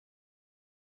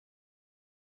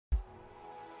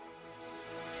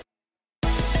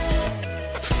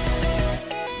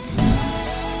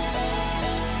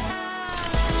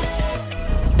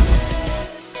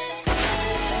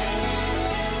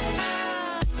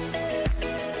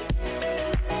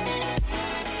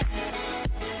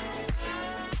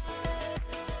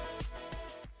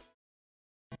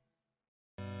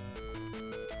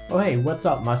Oh hey, what's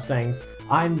up Mustangs?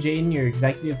 I'm Jaden, your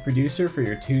executive producer for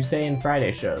your Tuesday and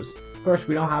Friday shows. Of course,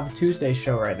 we don't have a Tuesday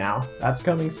show right now, that's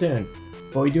coming soon.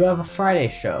 But we do have a Friday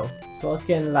show, so let's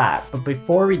get into that. But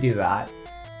before we do that,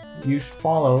 you should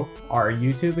follow our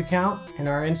YouTube account and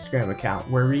our Instagram account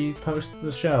where we post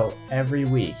the show every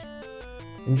week.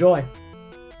 Enjoy!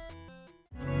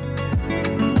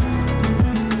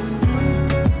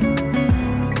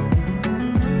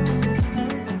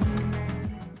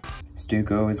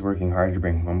 Stuco is working hard to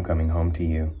bring homecoming home to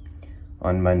you.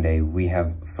 On Monday, we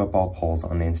have football polls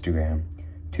on Instagram.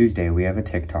 Tuesday, we have a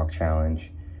TikTok challenge.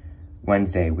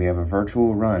 Wednesday, we have a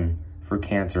virtual run for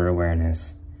cancer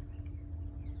awareness.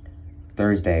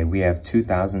 Thursday, we have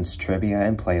 2000s trivia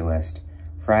and playlist.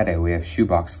 Friday, we have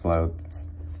shoebox floats.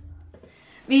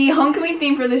 The homecoming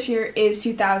theme for this year is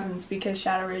 2000s because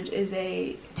Shadow Ridge is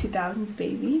a 2000s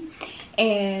baby.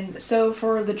 And so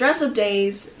for the dress-up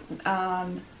days,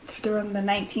 from the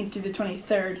 19th through the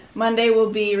 23rd. Monday will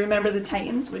be Remember the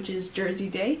Titans, which is Jersey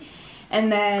Day.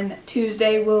 And then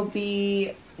Tuesday will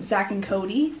be Zach and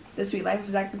Cody, The Sweet Life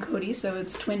of Zach and Cody, so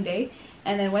it's Twin Day.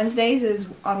 And then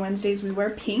on Wednesdays we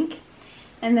wear pink.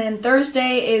 And then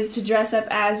Thursday is to dress up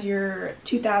as your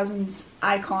 2000s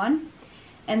icon.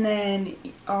 And then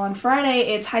on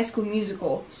Friday, it's High School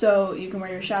Musical, so you can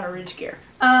wear your Shadow Ridge gear.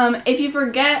 If you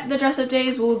forget the dress-up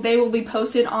days, they will be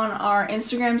posted on our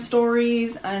Instagram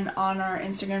stories and on our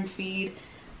Instagram feed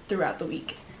throughout the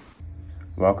week.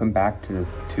 Welcome back to the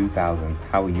 2000s.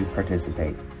 How will you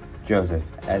participate? Joseph,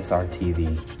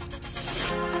 SRTV.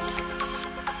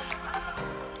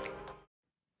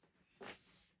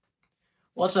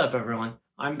 What's up everyone?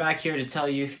 I'm back here to tell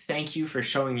you thank you for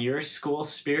showing your school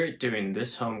spirit during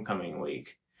this homecoming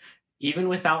week. Even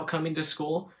without coming to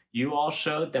school, you all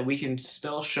showed that we can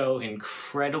still show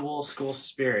incredible school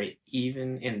spirit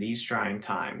even in these trying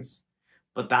times.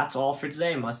 But that's all for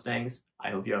today, Mustangs.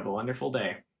 I hope you have a wonderful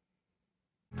day.